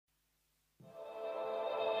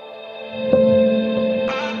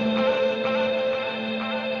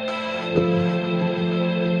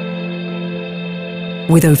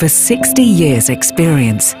with over 60 years'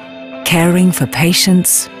 experience caring for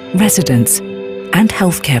patients, residents, and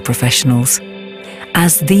healthcare professionals.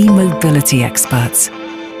 As the mobility experts,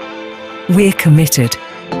 we're committed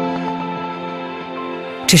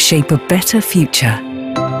to shape a better future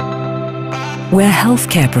where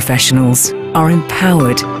healthcare professionals are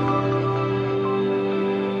empowered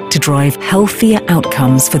to drive healthier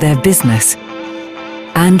outcomes for their business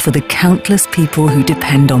and for the countless people who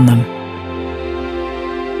depend on them.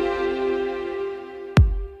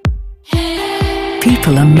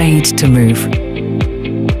 People are made to move.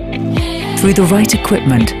 Through the right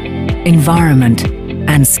equipment, environment,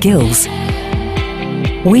 and skills,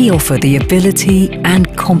 we offer the ability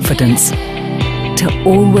and confidence to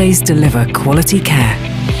always deliver quality care,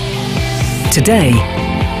 today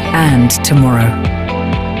and tomorrow.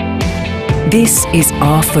 This is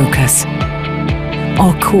our focus,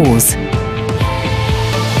 our cause.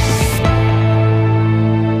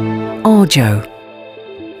 Arjo,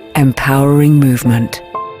 empowering movement.